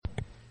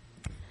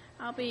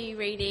I'll be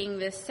reading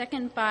the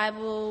second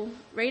Bible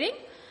reading,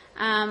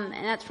 and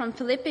that's from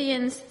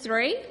Philippians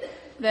 3,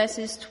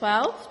 verses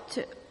 12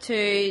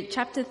 to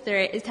chapter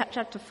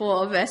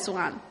 4, verse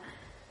 1.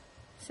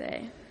 So,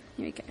 here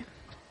we go.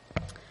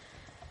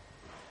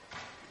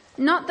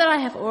 Not that I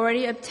have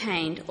already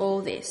obtained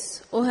all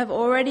this, or have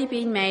already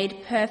been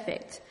made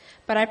perfect,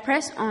 but I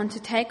press on to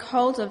take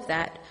hold of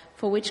that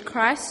for which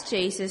Christ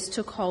Jesus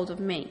took hold of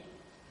me.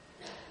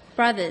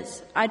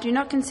 Brothers, I do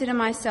not consider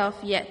myself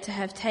yet to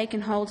have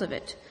taken hold of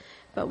it,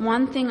 but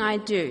one thing I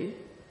do,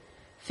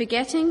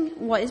 forgetting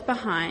what is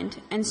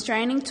behind and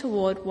straining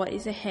toward what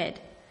is ahead.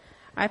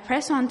 I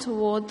press on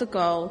toward the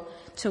goal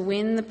to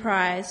win the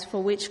prize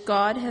for which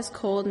God has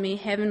called me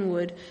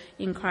heavenward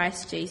in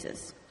Christ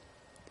Jesus.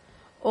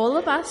 All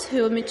of us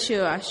who are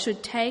mature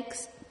should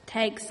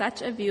take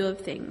such a view of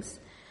things,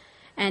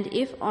 and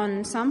if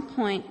on some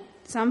point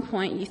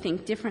you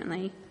think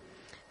differently,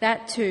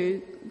 that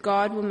too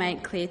God will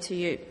make clear to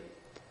you.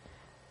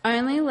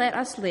 Only let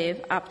us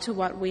live up to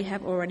what we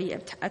have already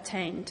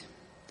attained.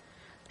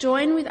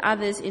 Join with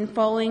others in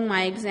following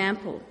my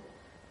example,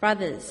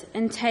 brothers,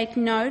 and take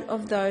note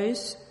of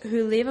those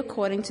who live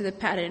according to the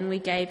pattern we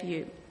gave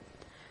you.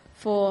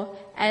 For,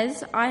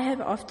 as I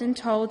have often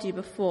told you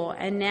before,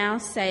 and now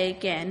say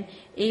again,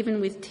 even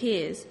with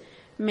tears,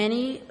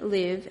 many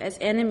live as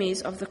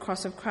enemies of the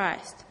cross of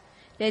Christ.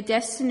 Their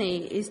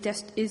destiny is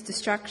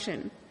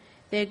destruction.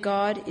 Their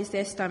God is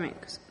their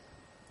stomachs,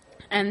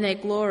 and their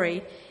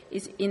glory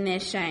is in their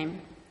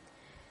shame.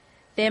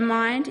 Their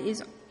mind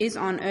is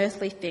on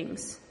earthly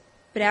things,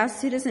 but our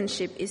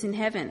citizenship is in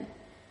heaven,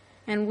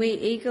 and we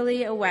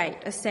eagerly await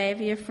a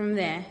Saviour from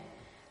there,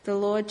 the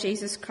Lord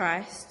Jesus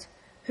Christ,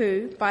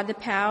 who, by the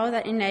power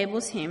that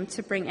enables him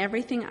to bring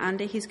everything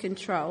under his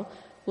control,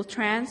 will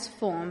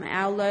transform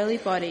our lowly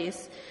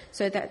bodies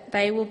so that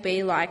they will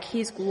be like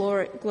his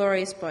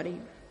glorious body.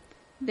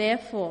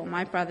 Therefore,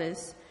 my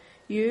brothers,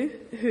 you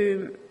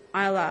whom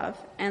I love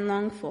and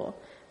long for,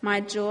 my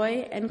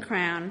joy and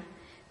crown,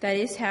 that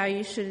is how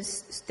you should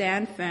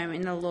stand firm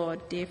in the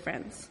Lord, dear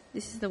friends.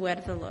 This is the word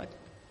of the Lord.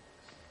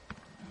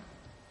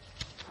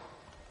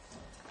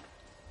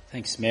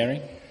 Thanks,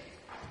 Mary.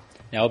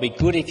 Now, it'll be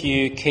good if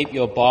you keep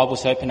your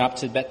Bibles open up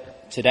to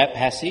that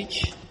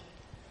passage.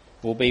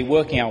 We'll be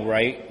working our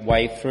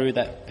way through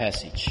that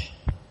passage.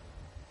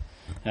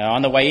 Now,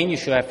 on the way in, you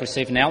should have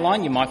received an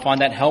outline. You might find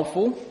that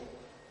helpful.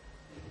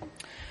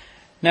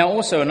 Now,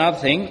 also another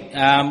thing,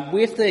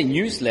 with the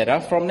newsletter,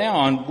 from now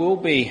on, we'll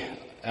be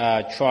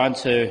trying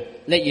to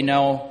let you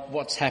know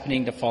what's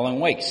happening the following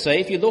week. So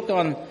if you look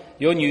on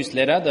your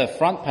newsletter, the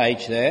front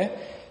page there,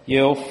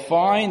 you'll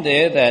find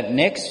there that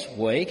next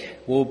week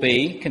we'll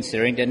be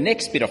considering the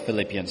next bit of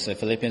Philippians. So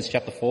Philippians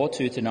chapter 4,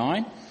 2 to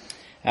 9.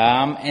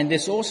 And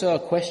there's also a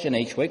question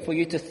each week for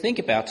you to think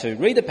about, to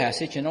read the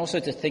passage and also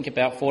to think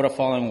about for the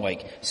following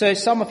week. So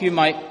some of you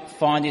might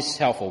find this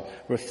helpful,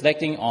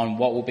 reflecting on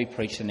what will be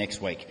preached the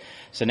next week.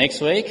 So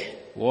next week,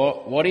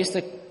 what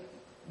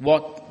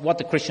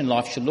the Christian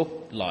life should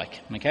look like.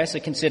 Okay, so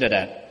consider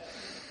that.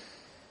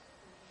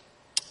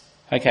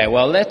 Okay,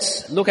 well,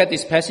 let's look at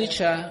this passage.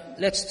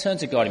 Let's turn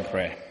to God in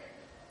prayer.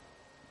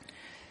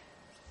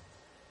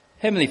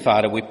 Heavenly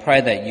Father, we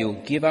pray that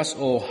you'll give us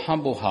all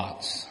humble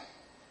hearts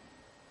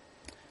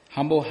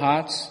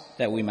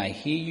that we may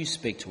hear you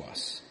speak to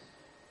us,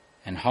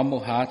 and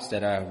humble hearts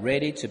that are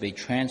ready to be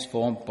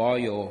transformed by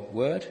your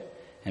word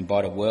and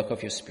by the work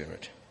of your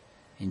Spirit.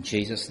 In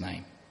Jesus'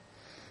 name,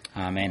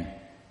 Amen.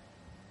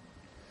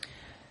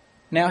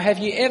 Now, have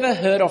you ever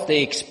heard of the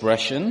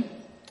expression,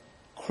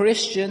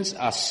 Christians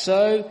are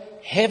so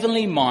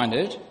heavenly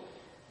minded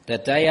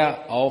that they are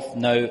of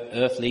no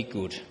earthly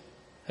good?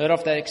 Heard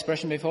of that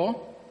expression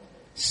before?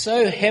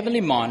 So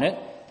heavenly minded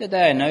that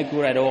they are no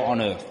good at all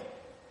on earth.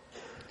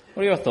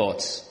 What are your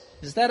thoughts?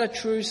 Is that a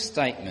true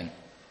statement?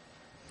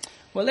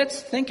 Well,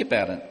 let's think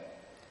about it.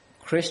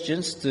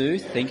 Christians do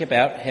think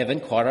about heaven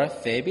quite a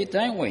fair bit,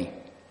 don't we?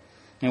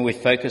 And we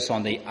focus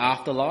on the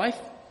afterlife.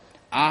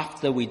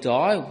 After we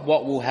die,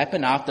 what will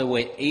happen after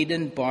we're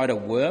eaten by the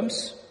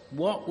worms?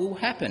 What will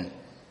happen?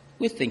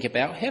 We think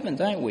about heaven,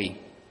 don't we?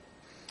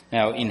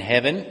 Now, in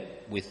heaven,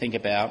 we think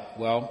about,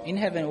 well, in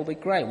heaven it will be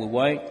great. We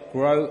won't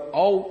grow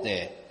old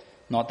there.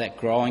 Not that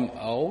growing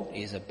old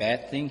is a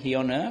bad thing here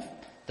on earth.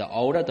 The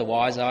older, the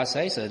wiser, I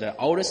say. So the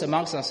oldest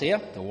amongst us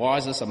here, the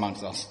wisest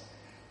amongst us.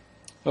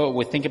 Well,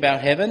 we think about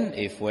heaven.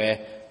 If we're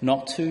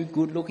not too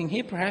good looking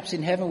here, perhaps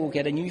in heaven we'll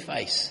get a new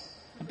face,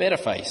 a better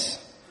face.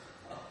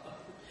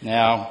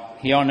 Now,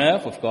 here on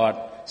earth, we've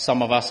got,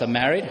 some of us are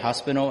married,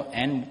 husband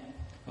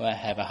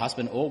have a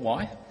husband or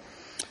wife.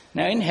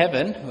 Now, in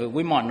heaven,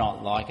 we might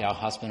not like our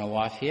husband or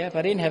wife here,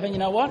 but in heaven, you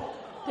know what?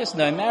 There's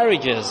no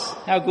marriages.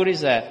 How good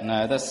is that?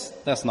 No,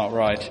 that's not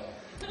right.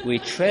 We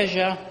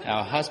treasure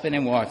our husband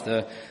and wife,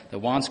 the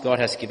ones God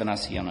has given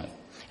us here on earth.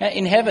 Now,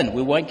 in heaven,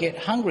 we won't get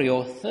hungry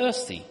or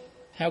thirsty.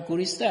 How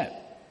good is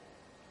that?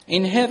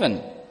 In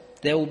heaven,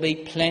 there will be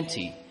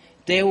plenty.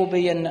 There will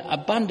be an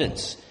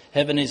abundance.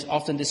 Heaven is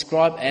often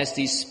described as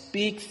this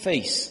big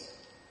feast.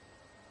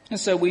 And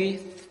so we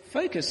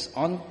focus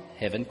on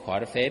heaven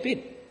quite a fair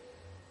bit.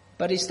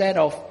 But is that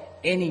of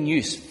any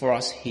use for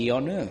us here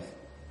on earth?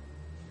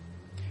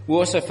 We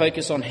also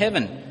focus on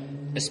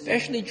heaven,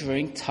 especially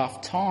during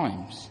tough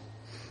times.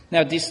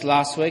 Now, this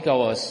last week I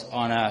was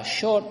on a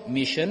short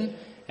mission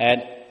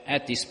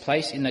at this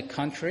place in the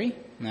country.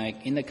 Now,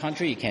 in the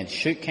country you can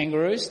shoot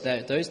kangaroos,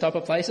 those type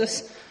of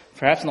places.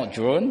 Perhaps not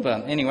Jordan,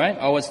 but anyway,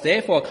 I was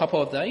there for a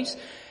couple of days.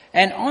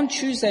 And on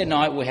Tuesday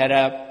night we had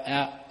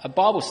a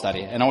Bible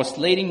study, and I was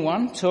leading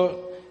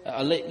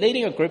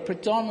leading a group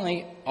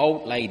predominantly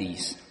old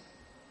ladies.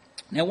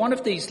 Now, one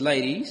of these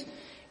ladies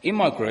in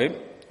my group,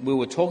 we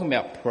were talking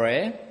about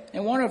prayer,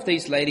 and one of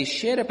these ladies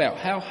shared about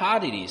how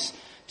hard it is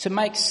to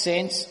make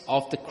sense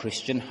of the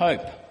Christian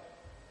hope.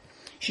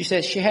 She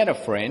said she had a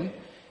friend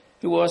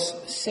who was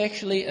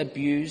sexually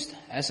abused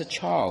as a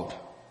child.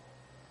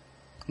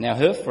 Now,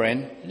 her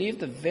friend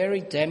lived a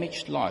very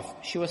damaged life.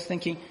 She was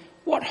thinking,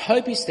 what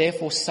hope is there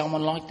for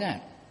someone like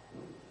that?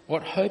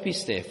 What hope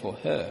is there for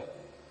her?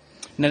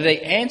 Now,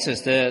 the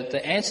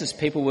answers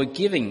people were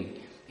giving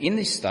in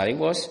this study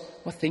was,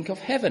 well, think of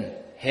heaven.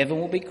 Heaven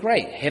will be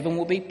great. Heaven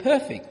will be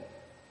perfect.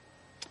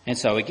 And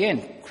so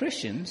again,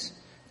 Christians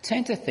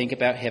tend to think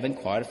about heaven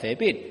quite a fair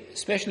bit,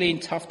 especially in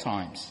tough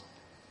times.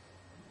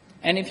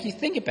 And if you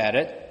think about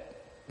it,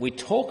 we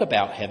talk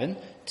about heaven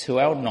to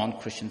our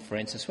non-Christian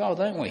friends as well,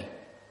 don't we?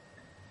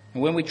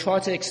 And when we try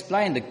to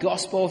explain the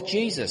gospel of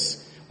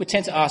Jesus, we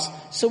tend to ask,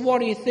 so what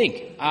do you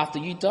think after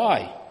you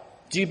die?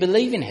 Do you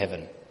believe in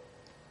heaven?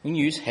 We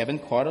use heaven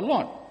quite a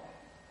lot.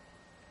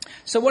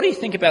 So what do you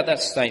think about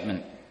that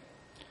statement?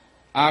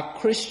 Are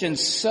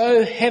Christians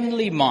so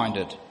heavenly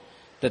minded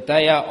that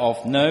they are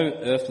of no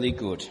earthly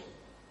good?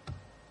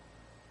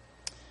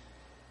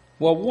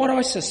 Well, what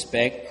I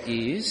suspect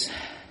is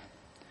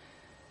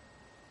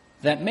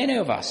that many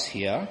of us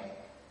here,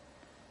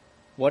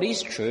 what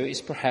is true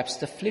is perhaps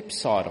the flip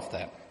side of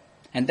that.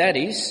 And that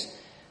is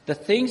the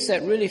things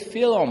that really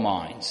fill our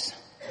minds,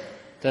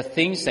 the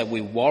things that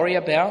we worry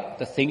about,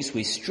 the things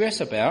we stress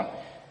about,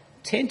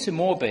 tend to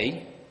more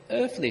be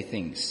earthly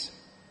things.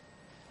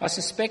 I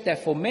suspect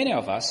that for many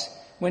of us,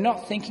 we're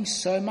not thinking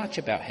so much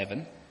about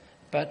heaven,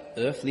 but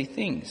earthly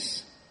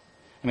things.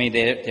 I mean,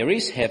 there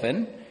is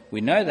heaven,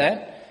 we know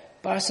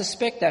that, but I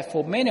suspect that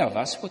for many of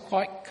us, we're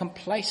quite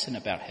complacent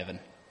about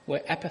heaven.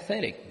 We're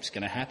apathetic. It's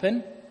going to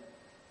happen.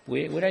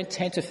 We don't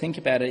tend to think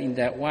about it in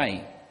that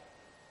way.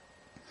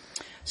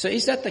 So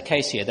is that the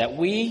case here, that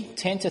we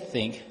tend to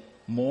think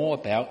more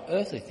about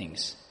earthly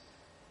things?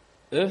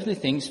 Earthly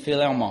things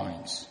fill our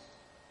minds.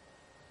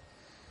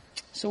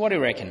 So what do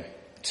you reckon?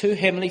 Too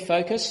heavenly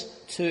focus,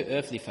 too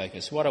earthly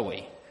focus. What are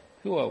we?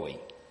 Who are we?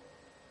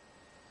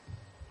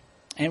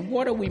 And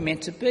what are we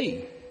meant to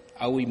be?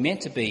 Are we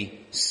meant to be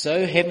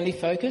so heavenly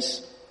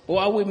focused,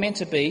 or are we meant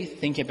to be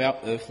thinking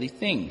about earthly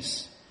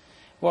things?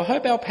 Well, I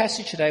hope our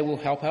passage today will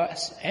help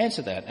us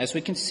answer that as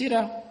we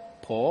consider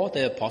Paul,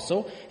 the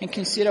apostle, and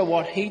consider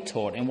what he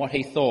taught and what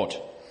he thought.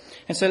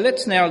 And so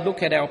let's now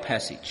look at our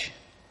passage.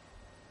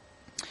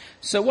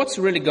 So what's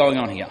really going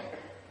on here?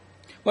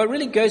 Well, it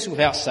really goes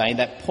without saying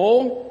that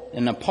Paul,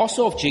 an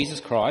apostle of Jesus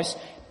Christ,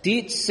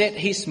 did set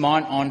his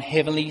mind on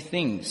heavenly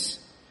things.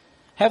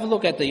 Have a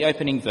look at the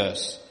opening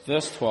verse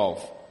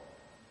 12.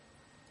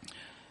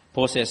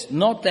 Paul says,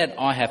 "Not that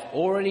I have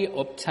already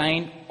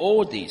obtained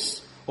all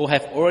this, or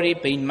have already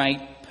been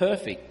made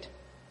perfect."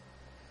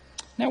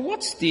 Now,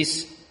 what's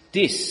this?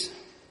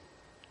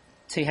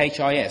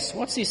 T-H-I-S.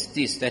 What's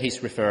this that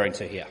he's referring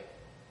to here?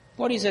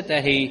 What is it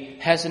that he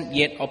hasn't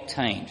yet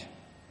obtained?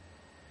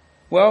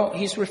 Well,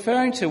 he's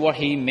referring to what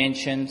he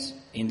mentions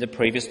in the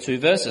previous two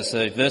verses,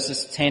 so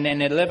verses 10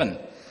 and 11.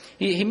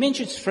 He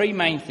mentions three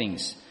main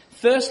things.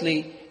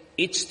 Firstly,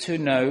 it's to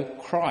know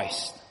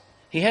Christ.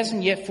 He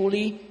hasn't yet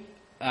fully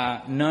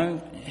known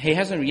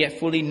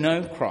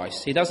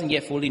Christ. He doesn't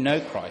yet fully know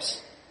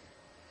Christ.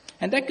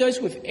 And that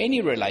goes with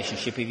any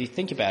relationship if you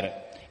think about it.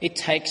 It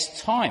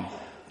takes time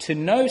to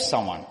know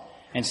someone.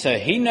 And so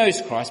he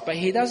knows Christ, but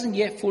he doesn't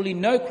yet fully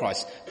know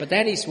Christ. But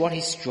that is what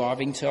he's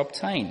striving to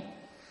obtain.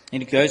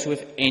 And it goes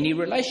with any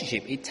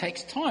relationship. It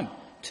takes time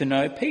to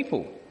know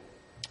people.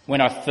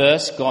 When I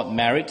first got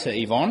married to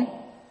Yvonne,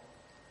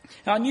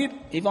 I knew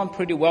Yvonne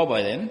pretty well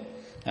by then.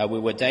 We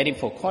were dating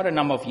for quite a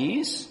number of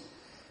years.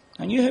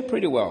 I knew her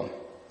pretty well.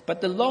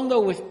 But the longer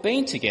we've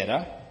been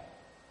together,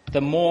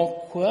 the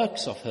more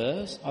quirks of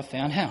hers I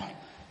found out.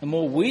 The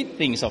more weird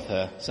things of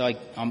her. So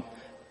I'm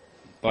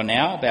by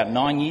now about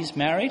 9 years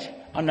married.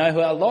 I know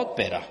her a lot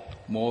better.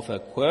 More of her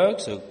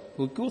quirks, her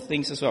good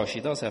things as well.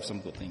 She does have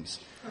some good things.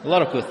 A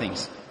lot of good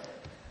things.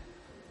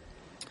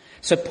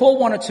 So Paul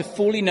wanted to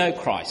fully know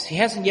Christ. He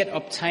hasn't yet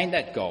obtained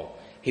that goal.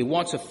 He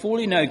wants to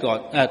fully know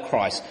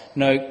Christ,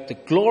 know the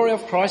glory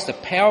of Christ, the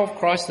power of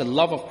Christ, the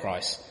love of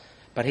Christ.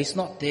 But he's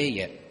not there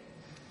yet.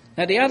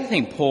 Now the other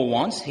thing Paul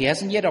wants, he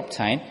hasn't yet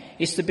obtained,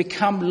 is to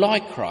become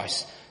like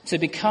Christ, to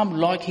become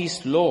like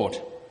his Lord.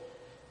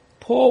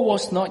 Paul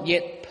was not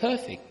yet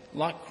perfect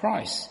like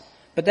Christ,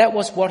 but that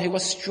was what he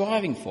was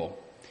striving for.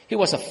 He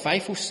was a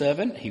faithful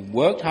servant. He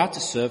worked hard to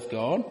serve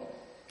God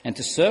and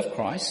to serve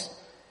Christ.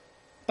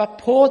 But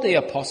Paul the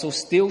Apostle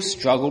still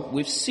struggled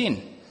with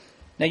sin.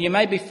 Now you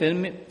may be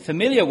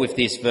familiar with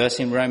this verse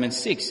in Romans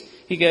 6.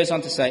 He goes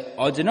on to say,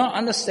 I do not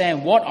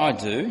understand what I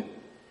do,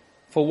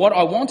 for what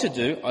I want to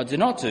do I do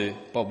not do,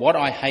 but what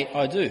I hate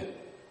I do.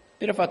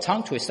 Bit of a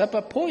tongue twister,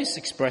 but Paul is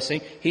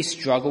expressing his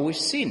struggle with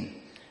sin.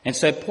 And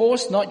so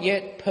Paul's not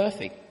yet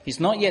perfect. He's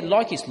not yet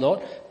like his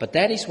Lord, but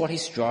that is what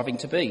he's striving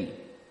to be.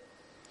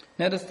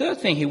 Now the third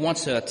thing he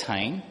wants to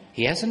attain,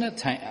 he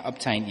hasn't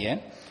obtained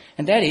yet,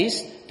 and that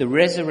is the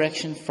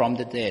resurrection from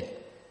the dead.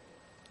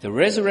 The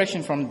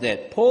resurrection from the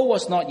dead. Paul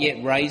was not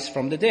yet raised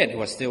from the dead. He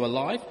was still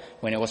alive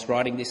when he was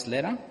writing this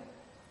letter.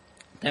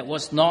 That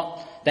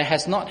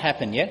has not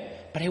happened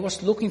yet, but he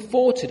was looking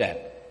forward to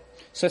that.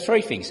 So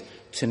three things: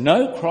 to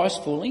know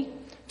Christ fully,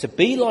 to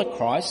be like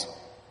Christ,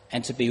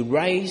 and to be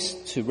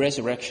raised to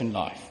resurrection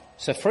life.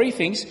 So three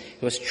things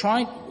he was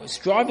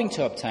striving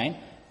to obtain,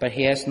 but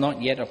he has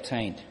not yet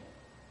obtained.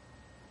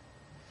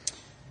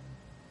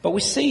 But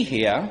we see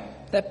here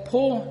that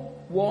Paul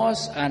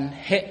was a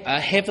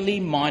heavenly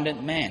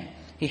minded man.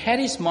 He had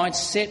his mind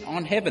set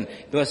on heaven,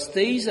 because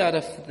these are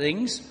the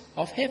things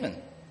of heaven.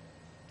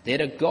 They're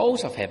the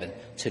goals of heaven: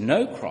 to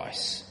know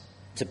Christ,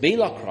 to be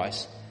like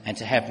Christ, and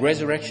to have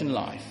resurrection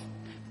life.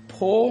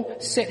 Paul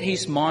set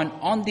his mind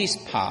on this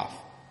path.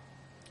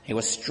 He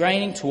was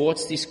straining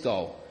towards this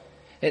goal.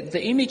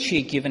 The image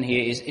here given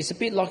here is a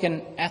bit like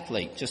an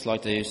athlete, just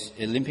like those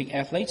Olympic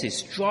athletes. He's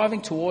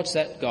striving towards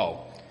that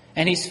goal,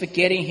 and he's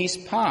forgetting his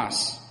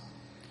past.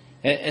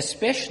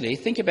 Especially,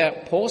 think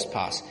about Paul's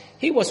past.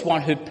 He was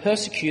one who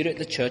persecuted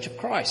the Church of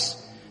Christ.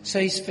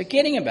 So he's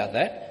forgetting about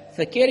that,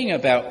 forgetting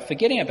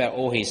about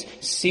all his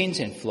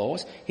sins and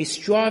flaws. He's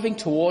striving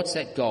towards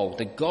that goal,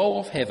 the goal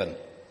of heaven.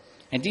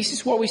 And this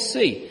is what we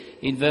see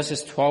in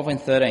verses 12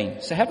 and 13.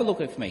 So have a look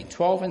with me,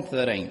 12 and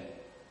 13.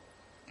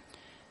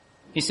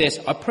 He says,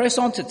 I press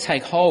on to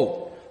take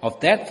hold of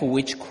that for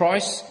which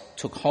Christ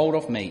took hold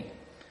of me.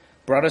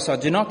 Brothers, I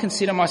do not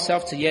consider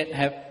myself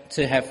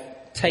to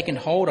have taken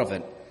hold of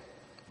it.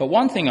 But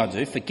one thing I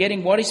do,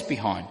 forgetting what is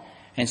behind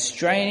and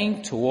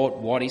straining toward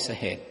what is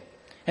ahead.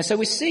 And so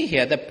we see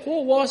here that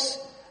Paul was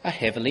a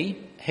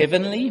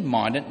heavenly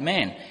minded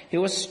man. He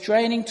was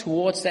straining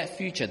towards that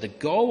future, the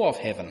goal of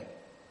heaven.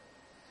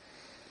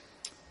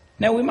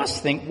 Now we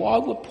must think, why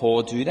would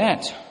Paul do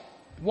that?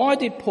 Why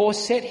did Paul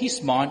set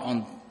his mind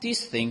on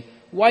this thing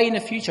way in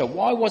the future?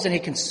 Why wasn't he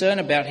concerned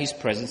about his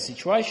present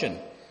situation?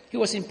 He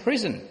was in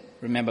prison,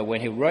 remember, when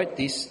he wrote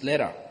this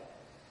letter.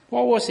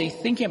 Why was he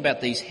thinking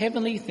about these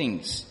heavenly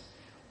things?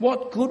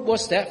 What good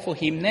was that for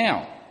him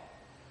now?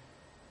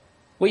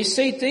 Well, you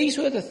see, these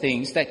were the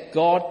things that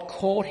God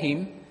called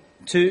him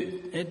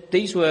to.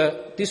 This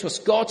was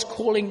God's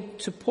calling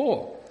to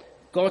Paul.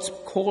 God's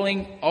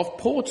calling of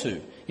Paul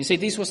to. You see,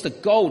 this was the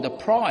goal, the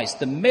prize,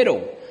 the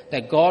medal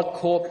that God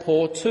called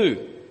Paul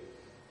to.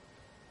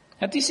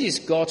 Now, this is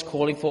God's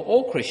calling for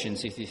all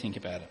Christians, if you think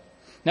about it.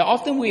 Now,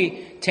 often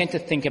we tend to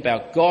think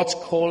about God's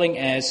calling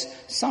as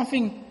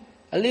something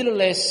a little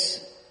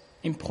less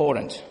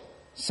important,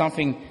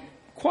 something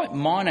quite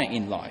minor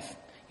in life.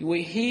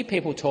 We hear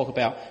people talk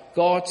about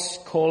God's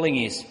calling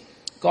is,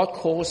 God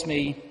calls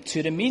me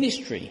to the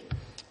ministry,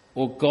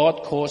 or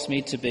God calls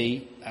me to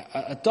be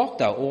a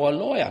doctor or a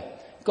lawyer.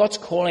 God's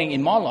calling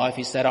in my life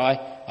is that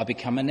I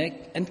become an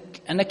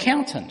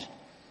accountant.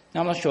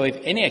 Now, I'm not sure if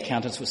any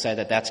accountants will say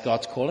that that's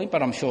God's calling,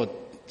 but I'm sure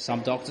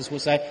some doctors will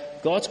say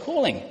God's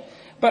calling.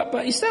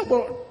 But is that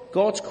what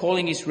God's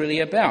calling is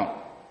really about?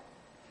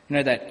 You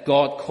know, that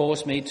God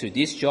calls me to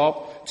this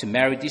job, to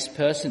marry this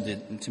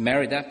person, to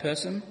marry that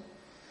person?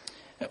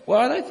 Well,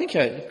 I don't think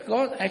so.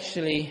 God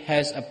actually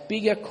has a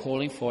bigger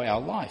calling for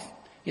our life.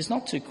 It's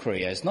not to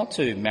career, it's not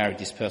to marry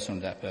this person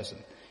or that person.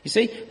 You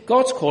see,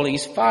 God's calling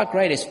is far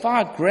greater, it's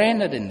far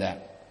grander than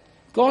that.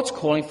 God's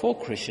calling for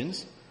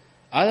Christians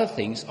are the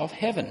things of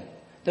heaven.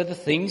 They're the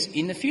things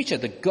in the future,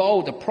 the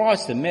goal, the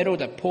prize, the medal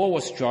that Paul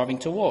was striving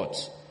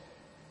towards.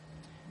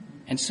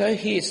 And so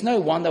here it's no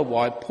wonder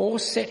why Paul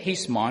set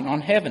his mind on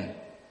heaven.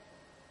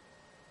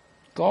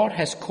 God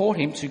has called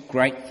him to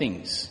great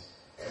things,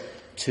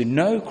 to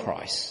know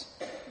Christ,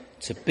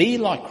 to be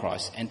like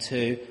Christ, and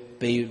to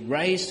be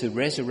raised to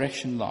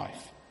resurrection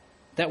life.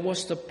 That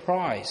was the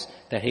prize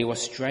that he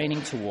was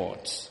straining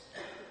towards.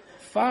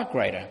 Far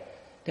greater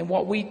than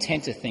what we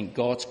tend to think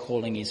God's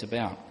calling is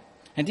about.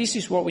 And this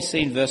is what we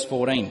see in verse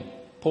 14.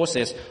 Paul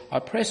says, I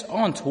press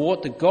on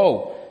toward the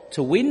goal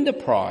to win the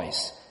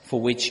prize for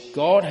which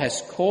God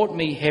has called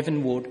me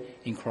heavenward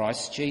in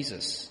Christ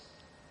Jesus.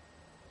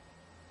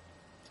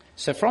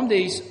 So from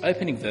these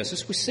opening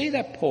verses, we see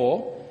that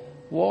Paul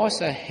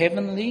was a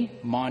heavenly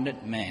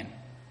minded man.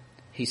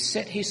 He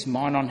set his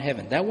mind on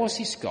heaven. That was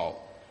his goal.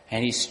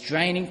 And he's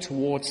straining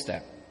towards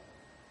that.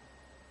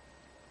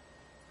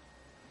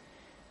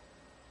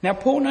 Now,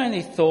 Paul not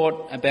only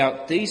thought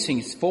about these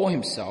things for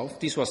himself,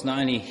 this was not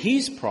only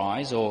his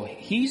prize or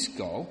his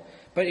goal,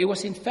 but it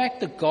was in fact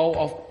the goal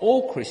of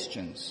all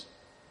Christians.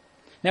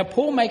 Now,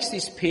 Paul makes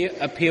this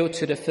appeal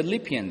to the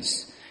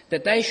Philippians,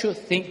 that they should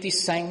think the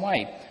same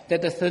way,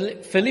 that the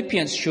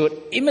Philippians should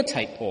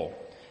imitate Paul,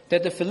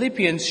 that the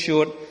Philippians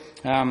should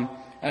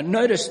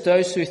notice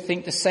those who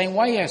think the same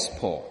way as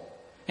Paul.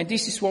 And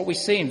this is what we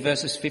see in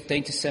verses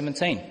 15 to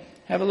 17.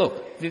 Have a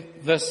look.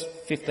 Verse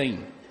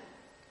 15.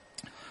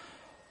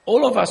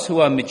 All of us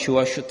who are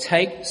mature should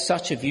take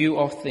such a view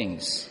of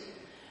things.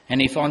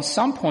 And if on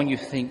some point you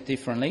think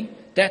differently,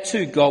 that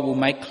too God will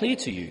make clear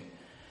to you.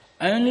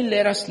 Only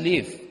let us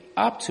live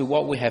up to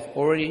what we have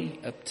already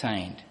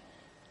obtained.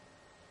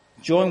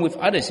 Join with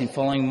others in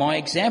following my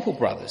example,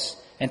 brothers,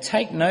 and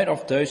take note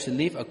of those who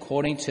live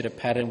according to the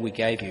pattern we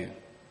gave you.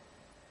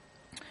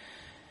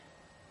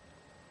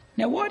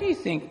 Now, why do you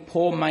think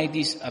Paul made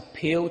this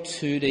appeal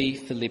to the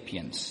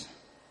Philippians?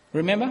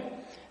 Remember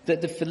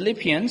that the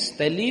Philippians,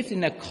 they lived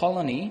in a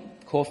colony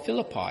called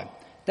Philippi.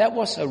 That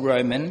was a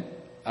Roman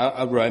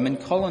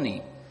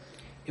colony.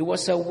 It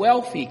was a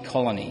wealthy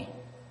colony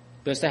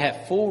because they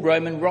had full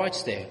Roman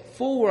rights there,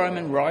 full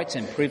Roman rights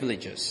and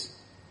privileges.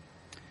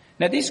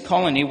 Now, this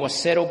colony was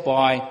settled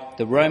by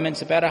the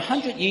Romans about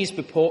 100 years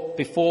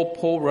before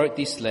Paul wrote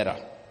this letter.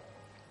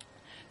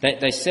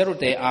 They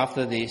settled there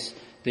after this.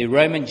 The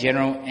Roman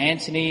general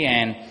Antony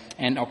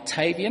and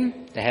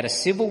Octavian, they had a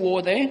civil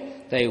war there.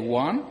 They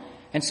won.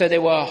 And so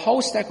there were a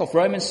whole stack of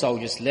Roman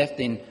soldiers left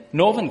in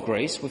northern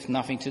Greece with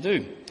nothing to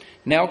do.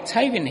 Now,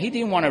 Octavian, he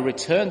didn't want to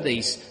return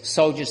these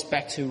soldiers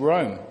back to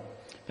Rome.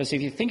 Because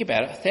if you think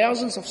about it,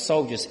 thousands of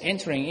soldiers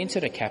entering into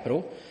the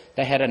capital,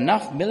 they had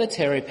enough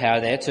military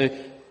power there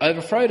to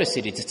overthrow the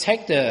city, to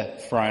take the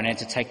throne and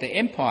to take the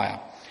empire.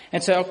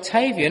 And so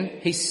Octavian,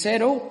 he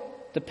settled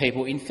the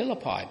people in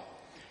Philippi.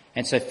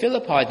 And so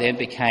Philippi then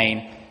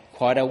became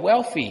quite a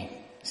wealthy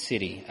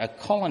city, a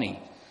colony.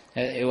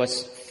 It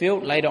was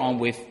filled later on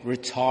with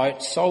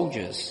retired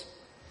soldiers.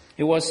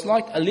 It was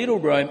like a little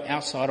Rome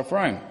outside of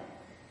Rome.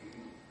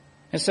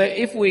 And so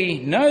if we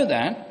know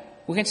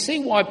that, we can see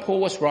why Paul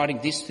was writing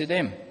this to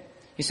them.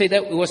 You see,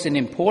 that it was an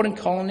important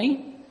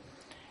colony,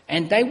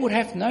 and they would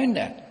have known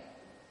that.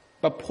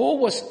 But Paul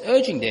was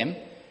urging them,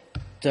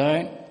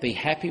 don't be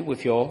happy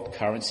with your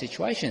current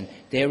situation.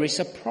 There is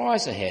a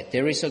prize ahead.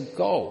 There is a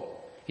goal.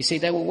 You see,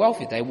 they were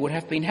wealthy. They would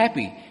have been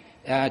happy,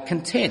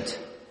 content.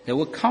 They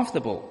were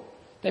comfortable.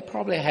 They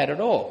probably had it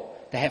all.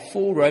 They had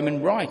full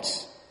Roman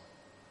rights,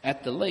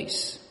 at the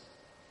least.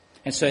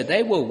 And so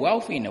they were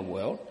wealthy in the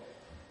world.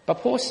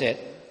 But Paul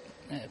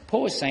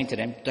was saying to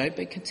them, don't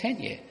be content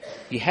yet.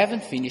 You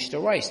haven't finished the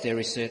race. There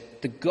is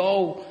the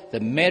goal, the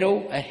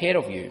medal ahead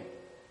of you.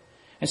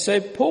 And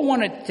so Paul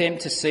wanted them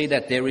to see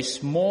that there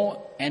is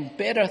more and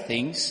better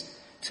things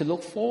to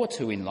look forward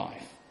to in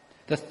life.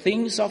 The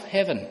things of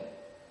heaven.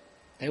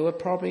 They were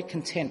probably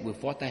content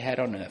with what they had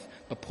on earth.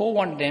 But Paul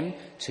wanted them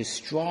to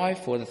strive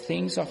for the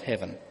things of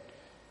heaven.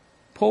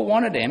 Paul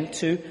wanted them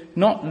to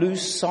not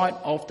lose sight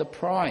of the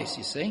prize,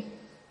 you see.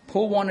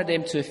 Paul wanted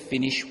them to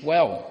finish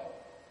well.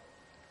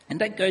 And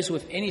that goes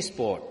with any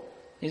sport,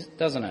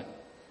 doesn't it?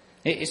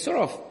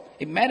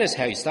 It matters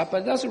how you start,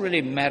 but it doesn't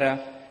really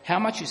matter how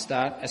much you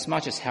start as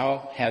much as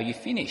how you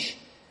finish.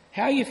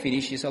 How you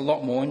finish is a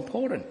lot more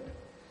important.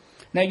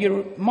 Now,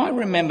 you might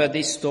remember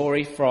this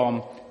story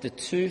from the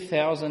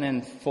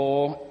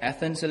 2004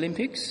 Athens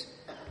Olympics.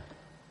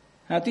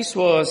 Now, this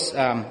was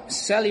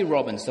Sally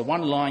Robbins, the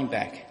one lying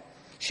back.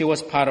 She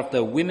was part of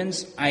the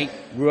women's 8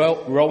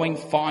 rowing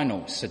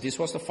finals. So this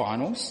was the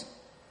finals.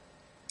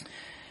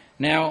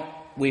 Now,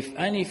 with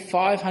only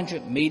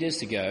 500 metres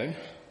to go,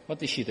 what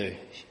did she do?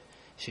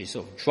 She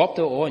sort of dropped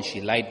her oar and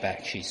she laid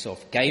back. She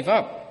sort of gave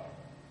up.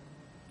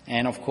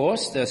 And of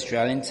course, the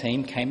Australian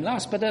team came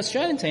last. But the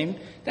Australian team,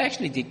 they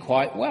actually did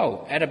quite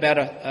well. At about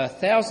a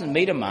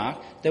 1,000-metre mark,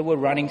 they were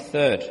running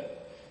third.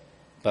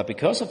 But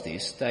because of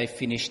this, they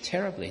finished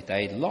terribly.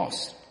 They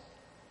lost.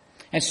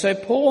 And so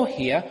Paul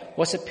here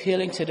was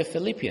appealing to the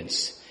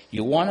Philippians.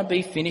 You want to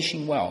be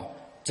finishing well.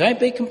 Don't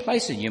be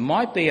complacent. You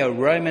might be a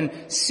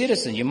Roman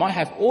citizen. You might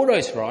have all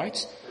those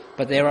rights.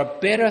 But there are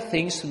better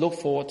things to look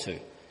forward to.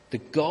 The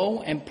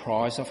goal and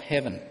prize of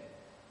heaven.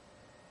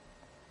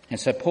 And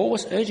so Paul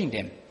was urging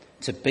them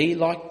to be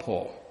like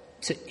Paul,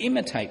 to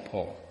imitate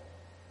Paul.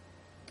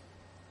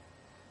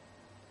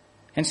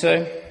 And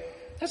so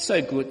that's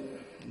so good.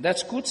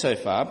 That's good so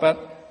far, but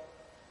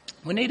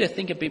we need to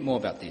think a bit more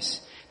about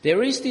this.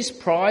 There is this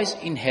prize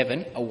in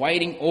heaven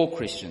awaiting all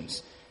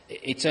Christians.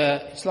 It's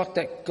like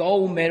that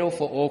gold medal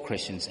for all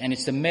Christians, and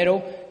it's the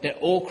medal that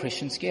all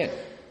Christians get.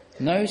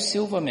 No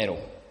silver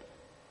medal,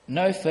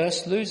 no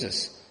first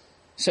losers.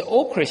 So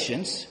all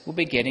Christians will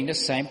be getting the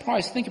same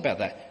prize. Think about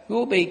that. We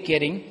will be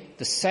getting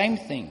the same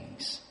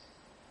things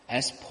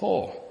as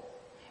Paul,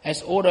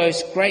 as all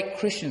those great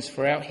Christians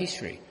throughout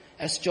history,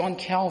 as John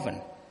Calvin.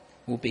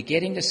 Will be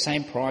getting the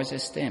same prize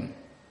as them.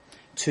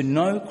 To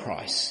know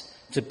Christ,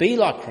 to be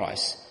like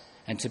Christ,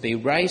 and to be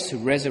raised to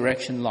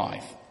resurrection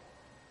life.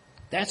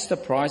 That's the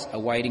prize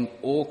awaiting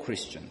all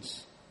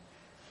Christians.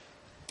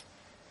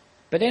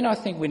 But then I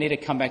think we need to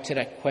come back to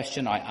that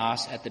question I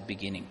asked at the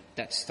beginning,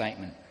 that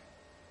statement.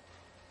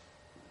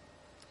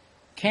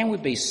 Can we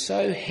be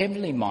so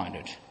heavenly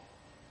minded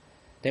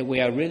that we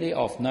are really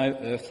of no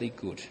earthly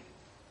good?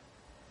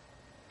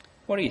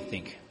 What do you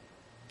think?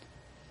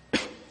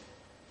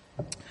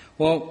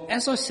 Well,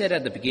 as I said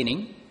at the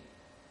beginning,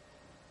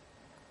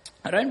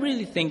 I don't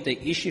really think the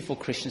issue for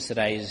Christians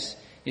today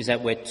is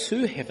that we're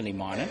too heavenly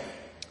minded.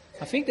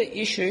 I think the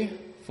issue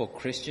for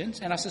Christians,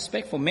 and I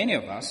suspect for many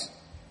of us,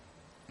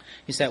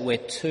 is that we're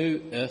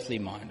too earthly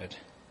minded.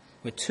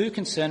 We're too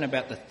concerned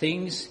about the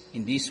things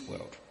in this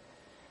world.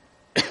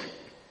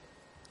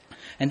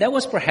 And that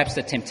was perhaps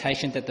the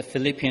temptation that the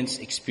Philippians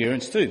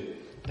experienced too.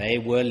 They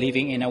were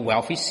living in a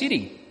wealthy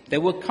city. They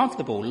were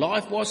comfortable.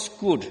 Life was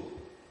good.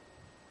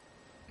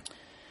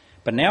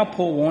 But now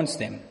Paul warns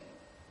them.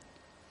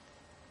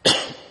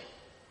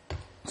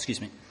 Excuse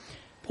me.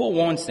 Paul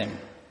warns them.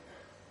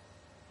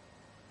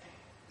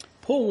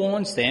 Paul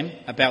warns them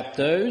about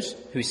those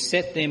who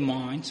set their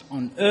minds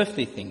on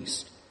earthly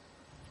things.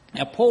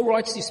 Now, Paul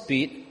writes this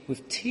bit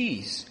with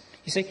tears.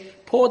 You see,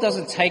 Paul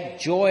doesn't take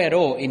joy at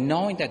all in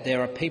knowing that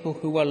there are people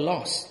who are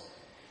lost.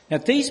 Now,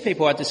 these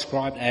people are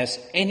described as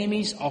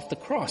enemies of the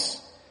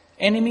cross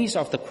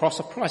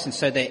of Christ, and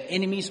so they're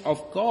enemies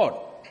of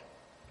God.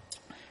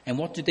 And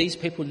what do these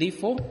people live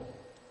for?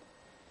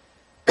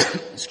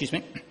 Excuse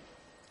me.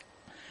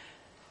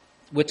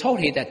 We're told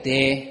here that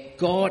their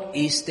God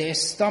is their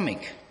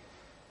stomach.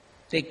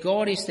 Their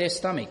God is their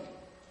stomach.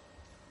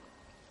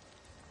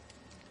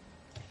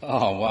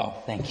 Oh,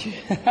 wow, thank you.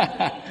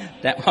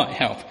 That might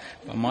help.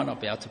 I might not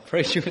be able to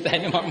preach with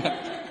that in my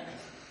mouth.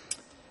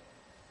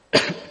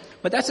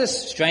 But that's a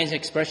strange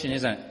expression,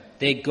 isn't it?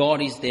 Their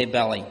God is their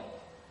belly.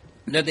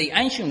 Now, the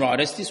ancient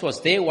writers, this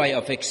was their way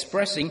of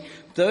expressing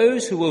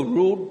those who were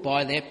ruled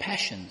by their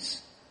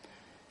passions,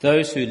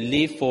 those who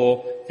live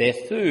for their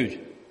food,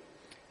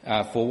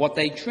 for what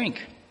they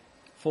drink,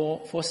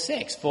 for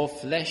sex, for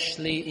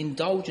fleshly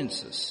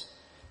indulgences.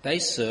 They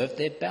serve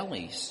their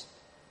bellies.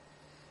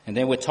 And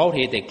then we're told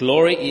here their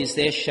glory is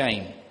their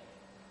shame.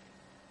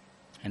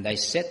 And they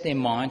set their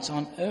minds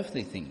on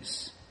earthly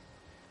things.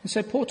 And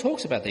so Paul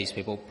talks about these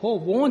people. Paul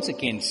warns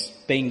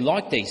against being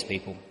like these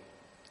people.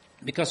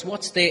 Because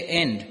what's their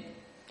end?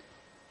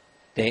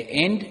 Their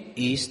end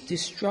is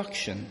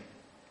destruction.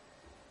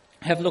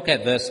 Have a look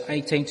at verse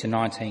 18 to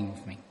 19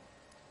 with me.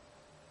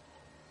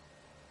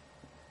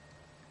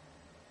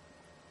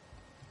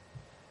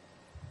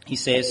 He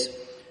says,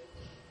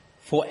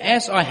 "For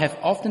as I have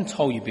often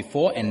told you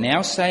before and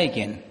now say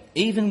again,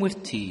 even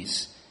with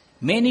tears,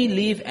 many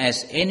live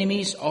as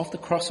enemies of the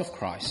cross of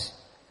Christ.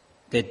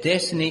 Their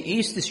destiny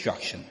is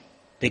destruction.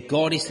 Their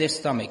God is their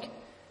stomach,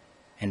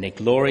 and their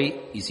glory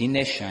is in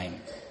their shame."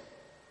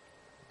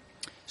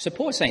 So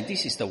Paul is saying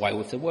this is the way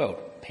with the world.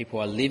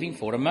 People are living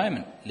for the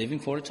moment, living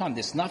for the time.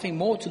 There's nothing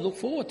more to look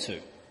forward to.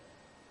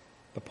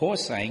 But Paul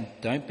is saying,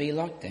 don't be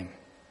like them.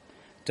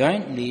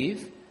 Don't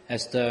live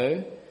as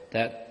though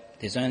that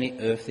there's only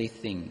earthly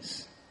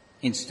things.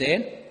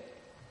 Instead,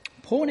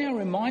 Paul now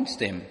reminds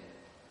them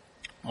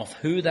of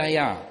who they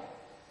are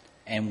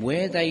and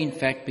where they in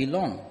fact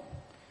belong.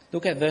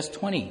 Look at verse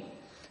 20.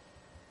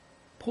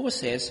 Paul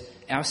says,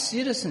 our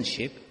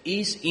citizenship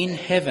is in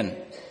heaven.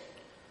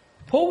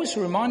 Paul was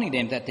reminding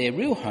them that their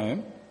real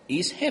home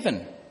is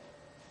heaven.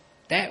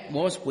 That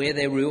was where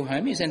their real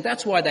home is, and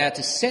that's why they had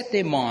to set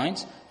their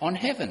minds on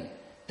heaven.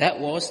 That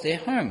was their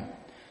home.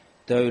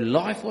 Though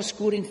life was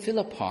good in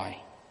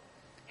Philippi,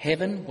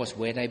 heaven was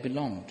where they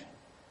belonged.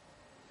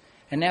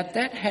 And now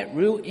that had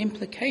real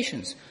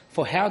implications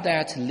for how they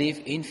are to live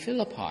in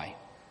Philippi.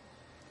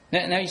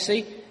 Now you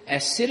see,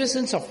 as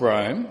citizens of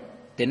Rome,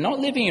 they're not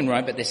living in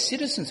Rome, but they're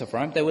citizens of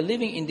Rome. They were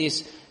living in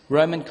this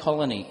Roman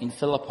colony in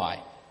Philippi.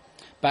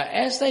 But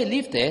as they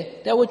lived there,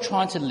 they were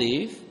trying to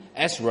live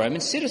as Roman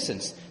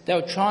citizens. They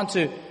were trying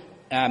to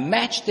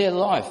match their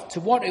life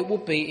to what it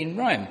would be in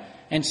Rome.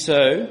 And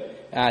so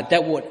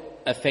that would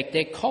affect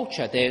their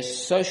culture, their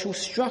social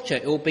structure.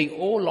 It will be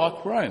all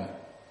like Rome.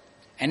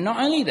 And not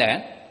only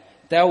that,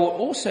 they will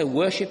also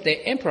worship their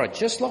emperor,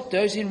 just like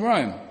those in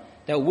Rome.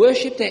 They'll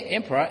worship their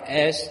emperor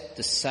as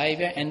the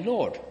Saviour and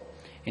Lord.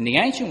 In the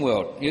ancient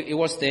world, it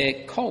was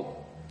their cult.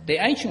 The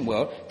ancient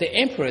world, the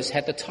emperors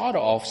had the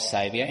title of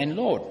Saviour and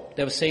Lord.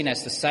 They were seen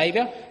as the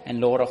Saviour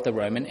and Lord of the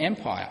Roman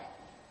Empire.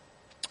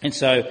 And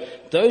so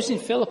those in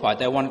Philippi,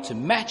 they wanted to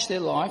match their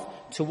life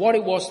to what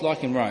it was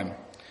like in Rome.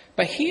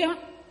 But here,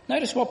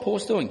 notice what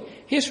Paul's doing.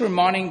 He's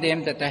reminding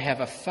them that they have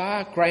a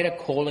far greater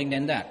calling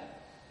than that.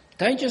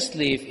 Don't just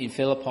live in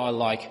Philippi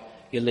like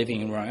you're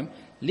living in Rome.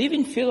 Live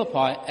in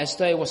Philippi as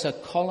though it was a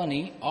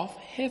colony of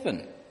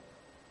heaven.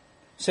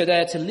 So they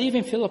had to live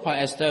in Philippi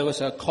as though it was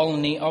a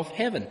colony of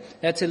heaven.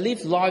 They had to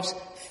live lives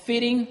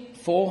fitting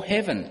for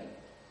heaven.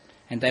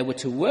 And they were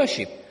to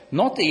worship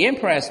not the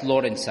emperor as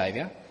Lord and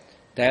Saviour.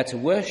 They had to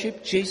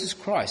worship Jesus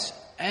Christ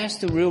as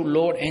the real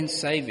Lord and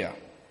Saviour.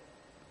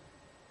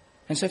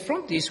 And so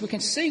from this we can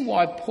see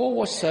why Paul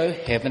was so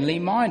heavenly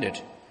minded.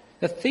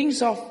 The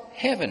things of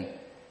heaven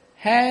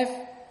have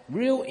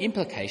real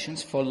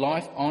implications for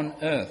life on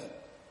earth.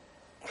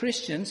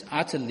 Christians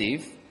are to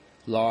live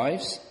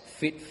lives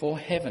fit for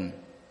heaven.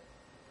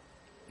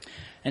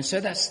 And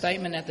so that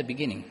statement at the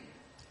beginning,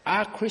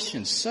 are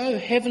Christians so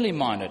heavenly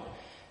minded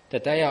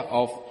that they are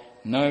of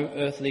no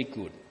earthly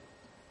good?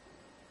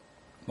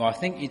 Well, I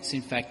think it's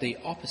in fact the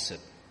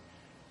opposite.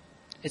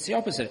 It's the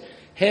opposite.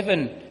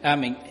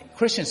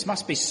 Christians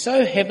must be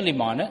so heavenly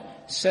minded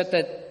so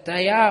that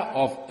they are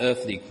of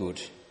earthly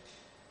good.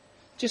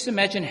 Just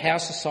imagine how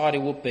society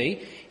would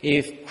be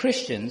if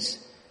Christians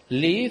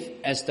live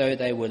as though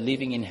they were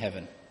living in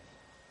heaven.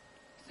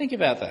 Think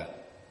about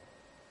that.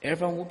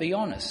 Everyone would be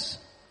honest.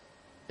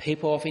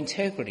 People of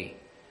integrity,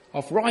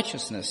 of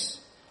righteousness,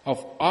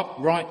 of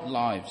upright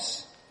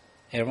lives.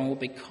 Everyone would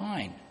be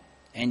kind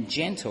and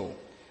gentle,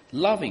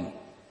 loving,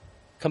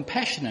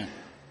 compassionate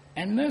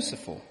and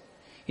merciful.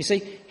 You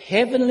see,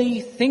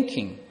 heavenly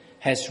thinking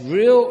has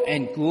real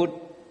and good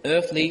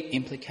earthly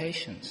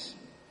implications.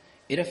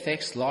 It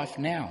affects life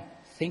now,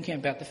 thinking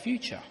about the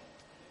future.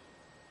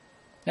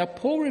 Now,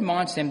 Paul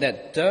reminds them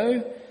that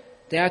though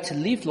they are to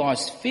live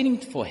lives fitting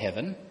for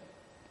heaven,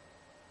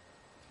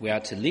 we are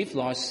to live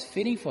lives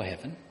fitting for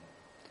heaven,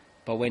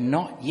 but we're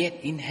not yet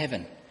in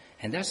heaven.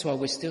 And that's why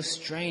we're still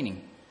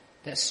striving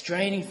for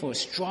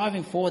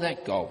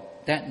that goal,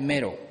 that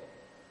medal.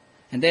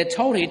 And they're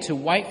told here to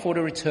wait for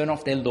the return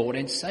of their Lord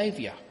and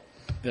Saviour.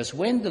 Because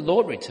when the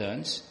Lord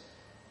returns,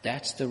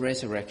 that's the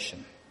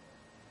resurrection.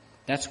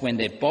 That's when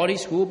their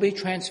bodies will be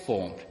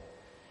transformed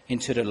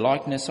into the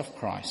likeness of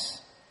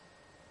Christ.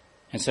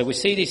 And so we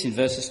see this in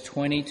verses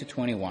 20 to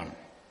 21.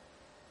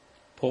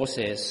 Paul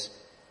says,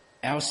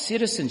 "Our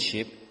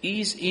citizenship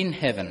is in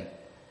heaven,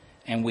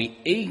 and we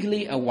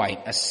eagerly await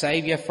a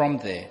Saviour from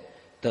there,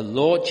 the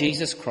Lord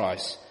Jesus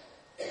Christ,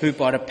 who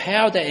by the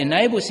power that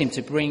enables him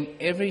to bring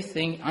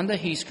everything under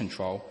his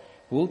control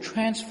will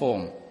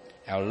transform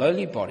our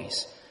lowly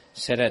bodies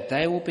so that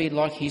they will be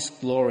like his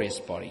glorious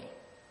body."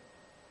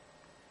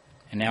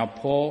 And now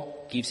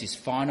Paul gives his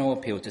final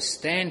appeal to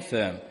stand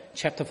firm.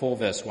 Chapter 4,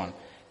 verse 1.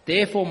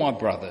 "Therefore, my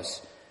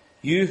brothers,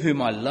 you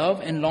whom I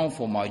love and long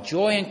for, my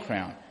joy and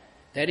crown,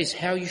 that is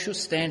how you should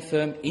stand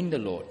firm in the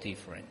Lord," dear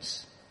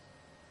friends.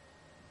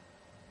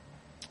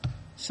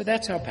 So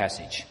that's our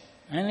passage.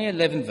 Only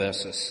 11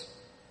 verses.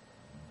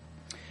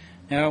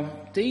 Now,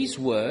 these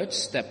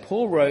words that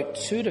Paul wrote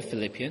to the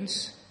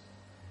Philippians,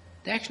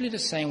 they're actually the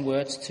same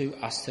words to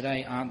us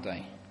today, aren't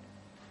they?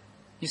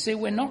 You see,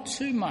 we're not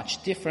too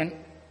much different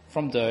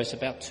from those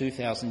about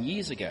 2,000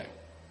 years ago.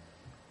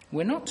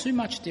 We're not too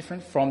much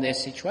different from their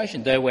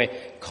situation. Though we're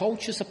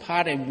cultures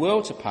apart and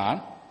worlds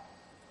apart,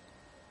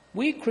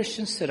 we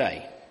Christians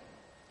today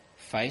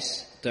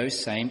face those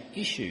same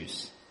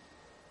issues.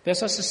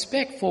 Because I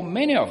suspect for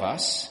many of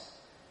us,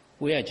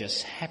 we are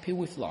just happy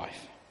with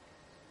life.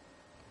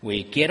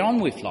 We get on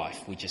with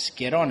life. We just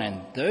get on.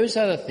 And those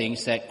are the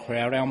things that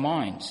crowd our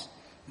minds.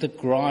 The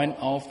grind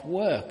of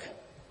work,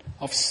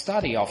 of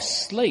study, of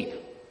sleep,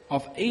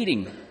 of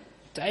eating,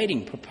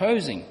 dating,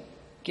 proposing,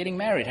 getting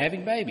married,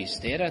 having babies.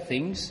 They're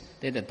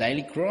the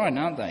daily grind,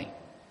 aren't they?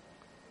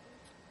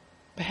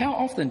 But how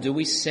often do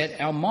we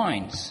set our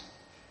minds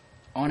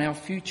on our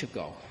future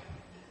goal?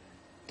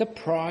 The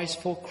prize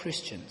for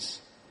Christians.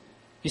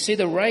 You see,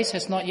 the race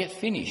has not yet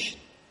finished.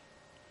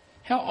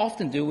 How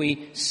often do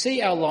we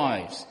see our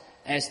lives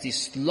as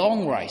this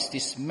long race,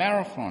 this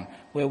marathon,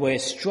 where we're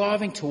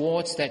striving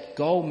towards that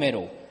gold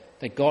medal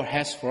that God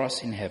has for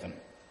us in heaven?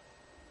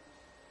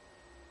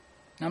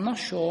 Now, I'm not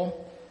sure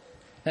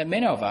that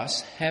many of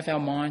us have our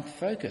mind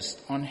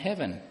focused on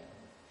heaven.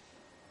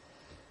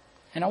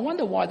 And I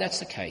wonder why that's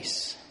the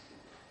case.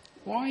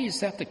 Why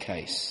is that the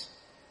case?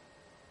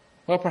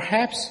 Well,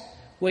 perhaps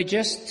we're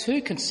just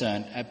too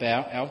concerned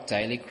about our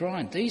daily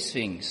grind. These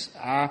things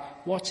are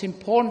what's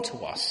important to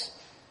us.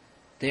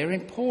 They're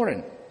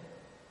important.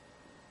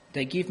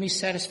 They give me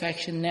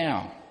satisfaction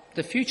now.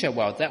 The future,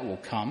 well, that will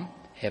come.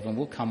 Heaven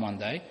will come one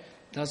day.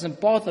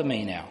 Doesn't bother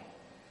me now.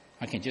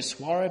 I can just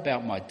worry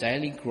about my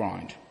daily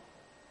grind.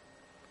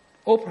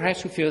 Or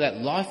perhaps we feel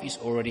that life is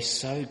already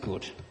so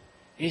good.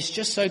 It is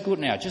just so good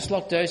now, just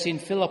like those in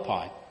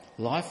Philippi.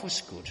 Life was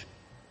good.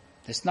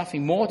 There's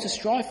nothing more to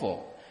strive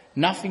for,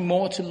 nothing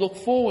more to look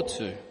forward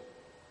to.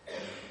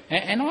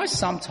 And I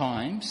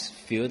sometimes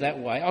feel that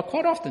way. I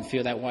quite often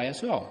feel that way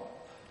as well.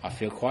 I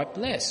feel quite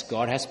blessed.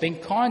 God has been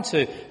kind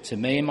to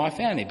me and my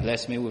family.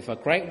 Blessed me with a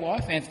great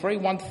wife and 3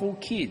 wonderful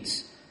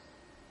kids.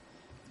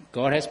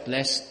 God has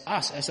blessed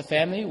us as a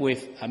family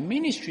with a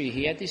ministry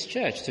here at this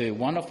church to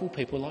wonderful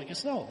people like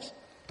yourselves.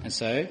 And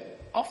so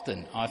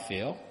often I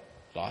feel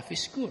life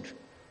is good.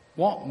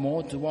 What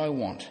more do I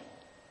want?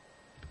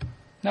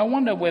 Now I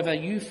wonder whether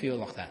you feel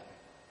like that.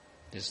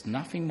 There's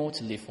nothing more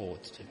to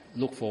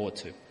look forward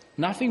to.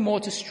 Nothing more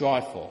to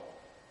strive for.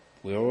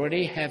 We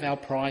already have our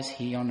prize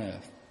here on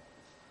earth.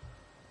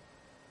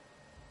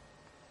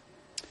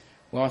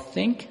 Well, I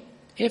think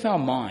if our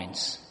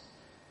minds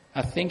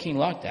are thinking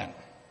like that,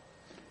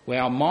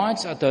 where our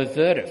minds are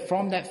diverted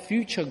from that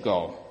future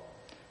goal,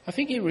 I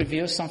think it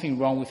reveals something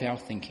wrong with our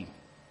thinking.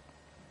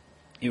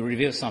 It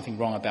reveals something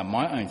wrong about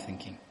my own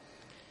thinking.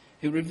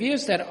 It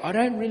reveals that I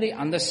don't really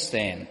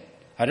understand,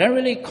 I don't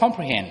really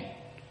comprehend,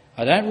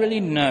 I don't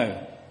really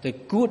know the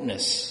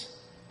goodness,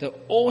 the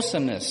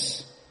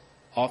awesomeness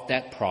of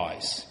that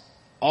prize,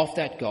 of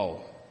that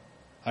goal.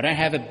 I don't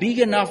have a big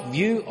enough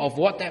view of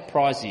what that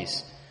prize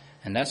is,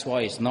 and that's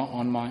why it's not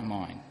on my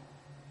mind.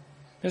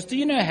 Because do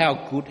you know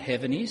how good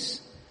heaven is?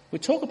 We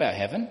talk about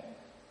heaven,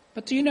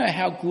 but do you know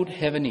how good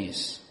heaven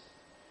is?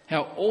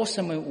 How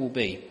awesome it will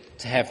be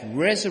to have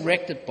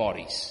resurrected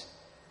bodies.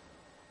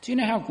 Do you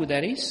know how good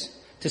that is?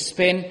 To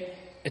spend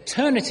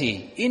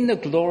eternity in the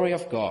glory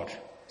of God,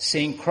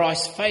 seeing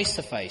Christ face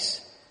to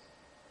face.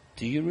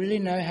 Do you really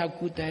know how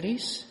good that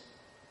is?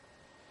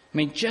 I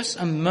mean, just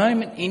a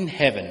moment in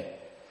heaven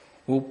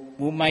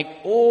will make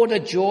all the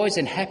joys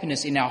and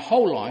happiness in our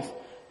whole life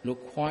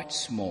look quite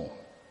small.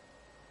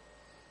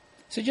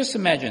 So just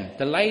imagine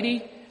the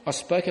lady I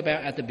spoke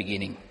about at the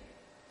beginning.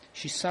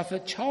 She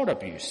suffered child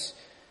abuse.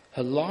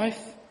 Her life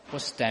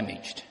was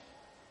damaged.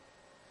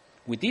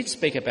 We did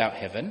speak about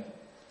heaven,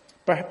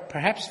 but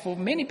perhaps for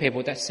many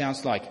people that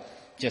sounds like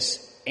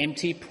just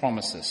empty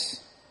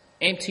promises,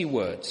 empty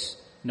words,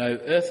 no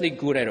earthly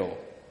good at all.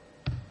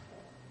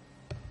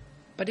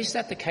 But is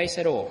that the case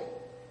at all?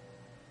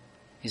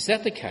 Is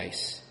that the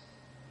case?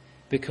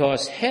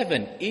 Because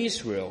heaven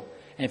is real,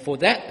 and for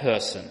that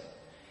person,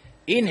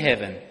 in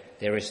heaven,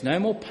 there is no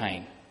more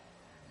pain,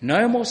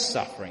 no more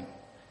suffering,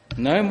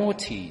 no more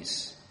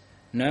tears,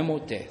 no more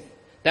death.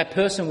 That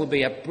person will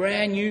be a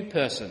brand new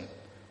person,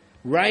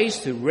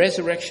 raised to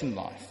resurrection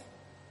life.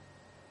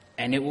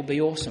 And it will be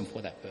awesome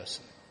for that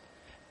person.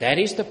 That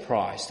is the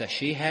prize that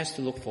she has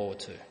to look forward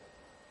to.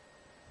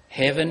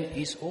 Heaven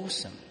is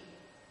awesome.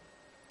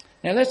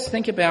 Now let's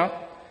think about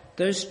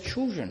those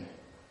children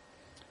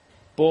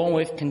born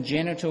with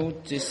congenital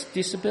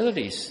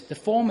disabilities,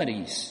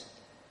 deformities.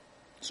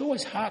 It's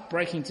always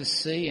heartbreaking to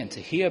see and to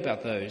hear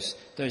about those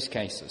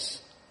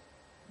cases.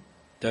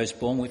 Those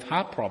born with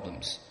heart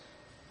problems,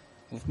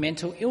 with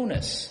mental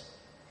illness,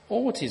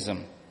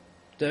 autism,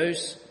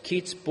 those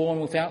kids born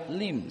without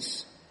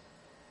limbs.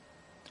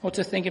 Or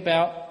to think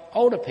about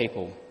older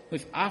people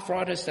with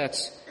arthritis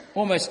that's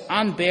almost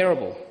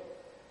unbearable,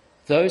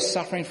 those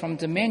suffering from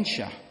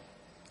dementia.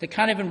 They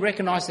can't even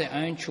recognise their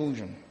own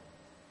children.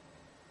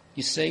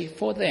 You see,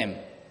 for them,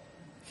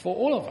 for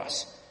all of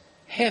us,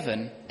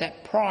 heaven,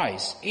 that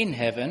prize in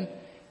heaven,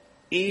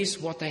 is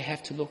what they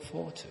have to look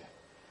forward to.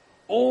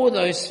 All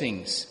those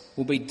things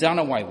will be done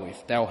away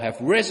with. They'll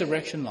have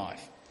resurrection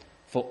life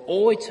for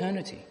all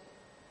eternity.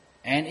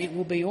 And it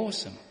will be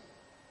awesome.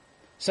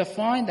 So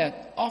find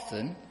that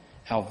often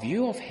our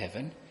view of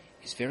heaven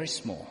is very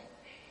small.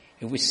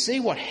 If we see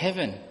what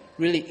heaven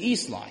really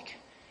is like,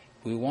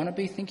 we want to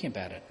be thinking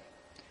about it.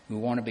 We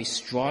want to be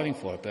striving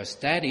for it, because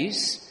that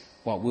is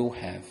what we'll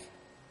have.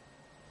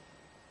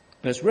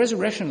 Because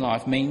resurrection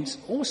life means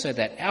also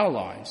that our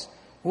lives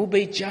will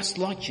be just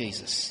like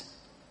Jesus.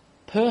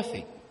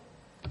 Perfect,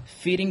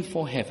 fitting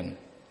for heaven.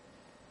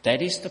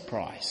 That is the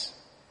prize.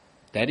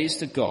 That is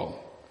the goal.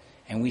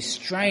 And we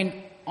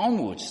strain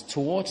onwards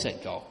towards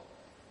that goal.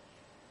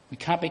 We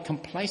can't be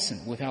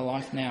complacent with our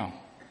life now.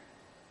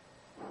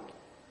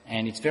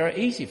 And it's very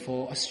easy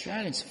for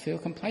Australians to feel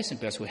complacent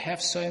because we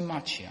have so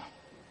much here.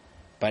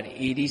 But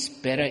it is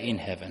better in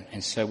heaven.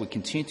 And so we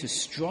continue to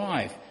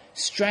strive,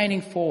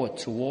 straining forward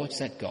towards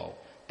that goal,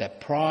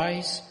 that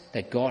prize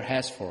that God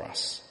has for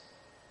us.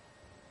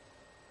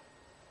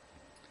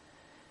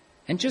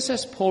 And just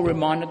as Paul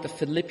reminded the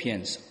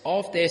Philippians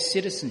of their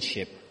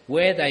citizenship,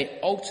 where they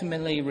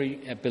ultimately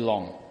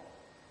belong,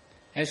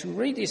 as we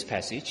read this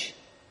passage,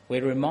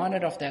 we're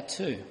reminded of that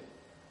too.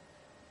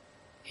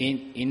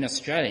 In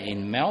Australia,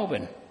 in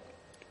Melbourne,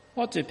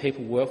 what do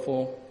people work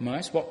for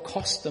most? What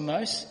costs the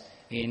most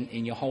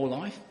in your whole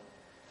life?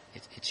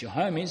 It's your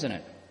home, isn't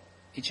it?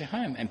 It's your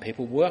home, and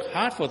people work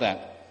hard for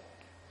that.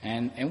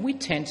 And we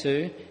tend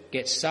to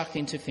get sucked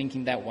into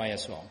thinking that way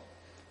as well.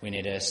 We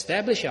need to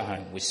establish our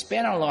home. We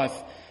spend our life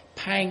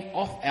paying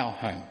off our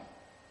home,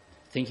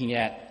 thinking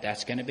that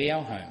that's going to be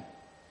our home.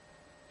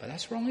 But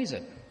that's wrong, is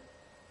it?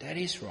 That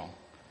is wrong.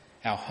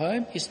 Our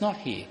home is not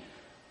here.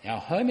 Our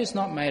home is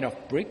not made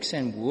of bricks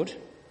and wood,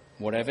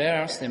 whatever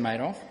else they're made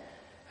of.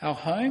 Our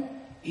home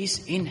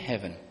is in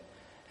heaven.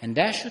 And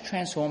that should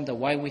transform the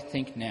way we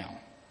think now.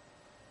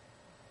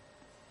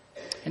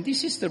 And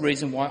this is the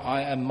reason why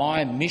I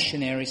admire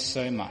missionaries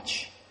so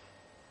much.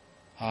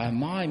 I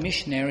admire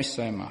missionaries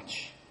so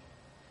much.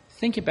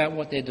 Think about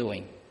what they're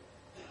doing.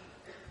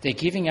 They're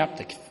giving up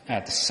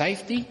the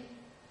safety,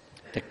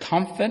 the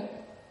comfort,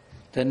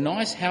 the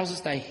nice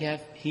houses they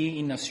have here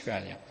in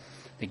Australia.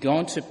 They're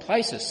going to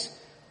places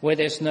where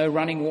there's no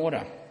running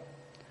water,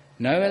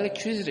 no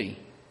electricity,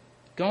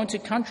 going to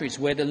countries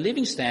where the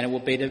living standard will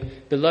be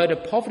below the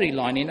poverty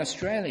line in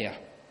Australia.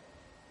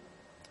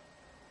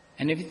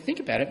 And if you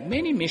think about it,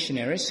 many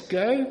missionaries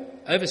go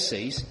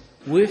overseas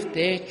with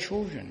their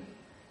children,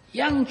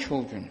 young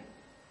children.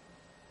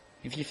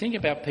 If you think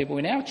about people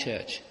in our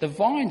church, the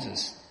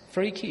Vineses,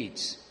 3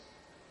 kids,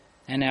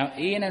 and our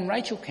Ian and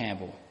Rachel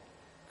Campbell,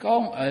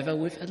 going over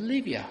with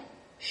Olivia.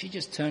 She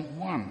just turned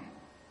 1.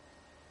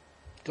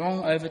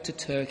 Going over to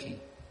Turkey.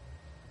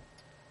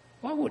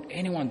 Why would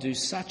anyone do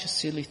such a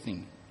silly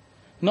thing?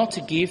 Not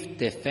to give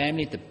their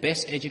family the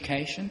best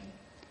education,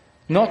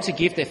 not to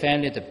give their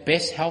family the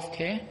best health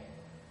care,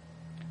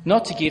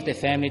 not to give their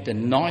family the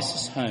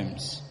nicest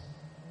homes.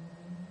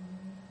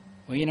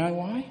 Well, you know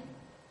why?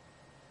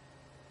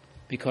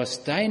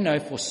 because they know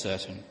for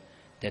certain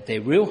that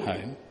their real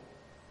home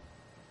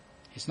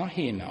is not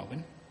here in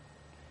Melbourne,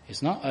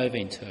 it's not over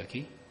in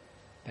Turkey,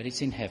 but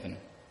it's in heaven.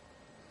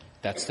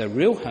 That's the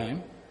real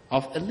home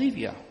of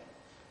Olivia.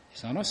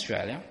 It's not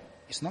Australia,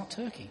 it's not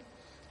Turkey.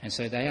 And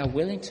so they are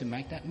willing to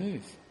make that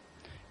move.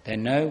 They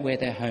know where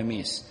their home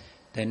is.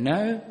 They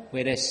know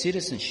where their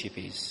citizenship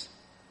is.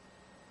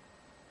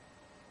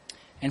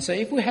 And so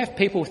if we have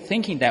people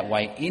thinking that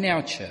way in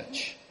our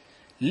church,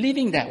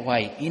 living that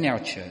way in our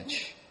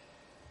church,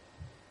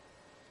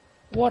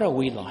 what are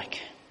we like?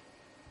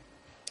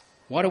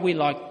 What are we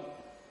like?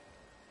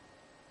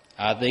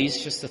 Are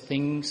these just the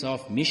things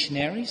of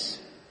missionaries?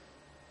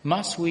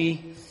 Must we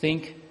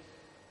think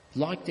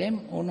like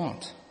them or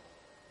not?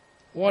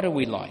 What are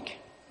we like?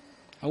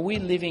 Are we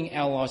living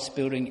our lives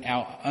building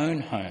our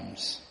own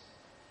homes?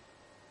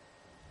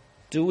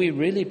 Do we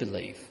really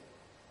believe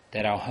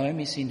that our home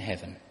is in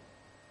heaven?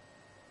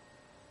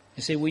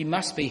 You see, we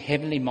must be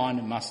heavenly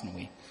minded, mustn't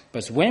we?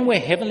 Because when we're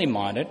heavenly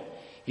minded,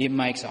 it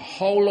makes a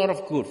whole lot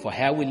of good for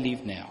how we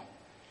live now.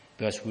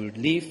 Because we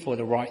live for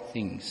the right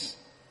things.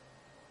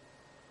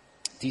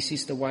 This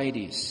is the way it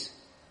is.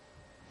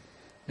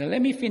 Now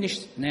let me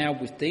finish now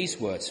with these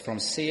words from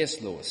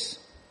C.S. Lewis.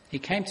 He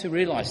came to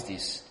realise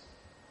this.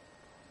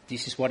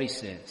 This is what he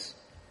says.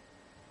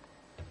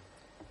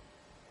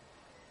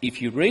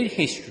 If you read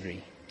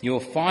history, you will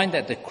find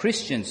that the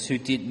Christians who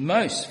did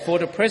most for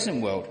the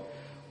present world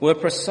were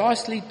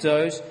precisely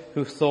those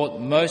who thought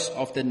most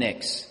of the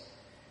next.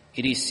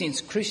 It is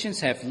since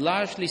Christians have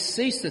largely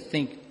ceased to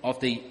think of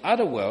the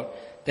other world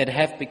that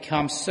have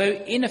become so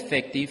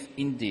ineffective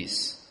in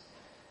this.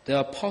 The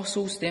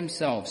apostles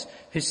themselves,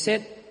 who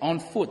set on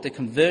foot the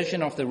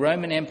conversion of the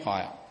Roman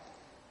Empire,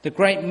 the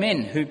great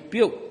men who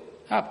built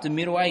up the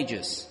Middle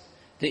Ages,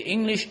 the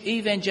English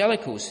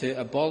evangelicals who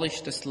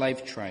abolished the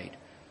slave trade,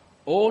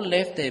 all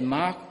left their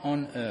mark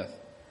on earth,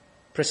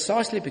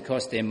 precisely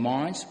because their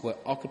minds were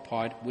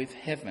occupied with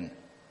heaven.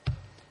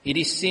 It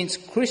is since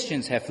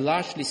Christians have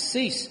largely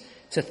ceased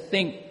to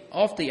think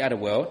of the other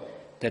world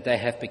that they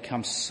have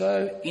become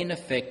so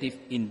ineffective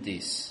in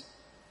this.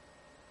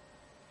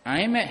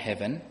 Aim at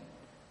heaven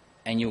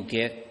and you'll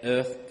get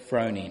earth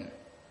thrown in.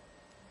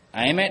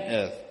 Aim at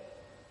earth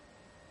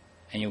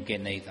and you'll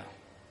get neither.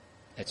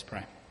 Let's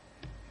pray.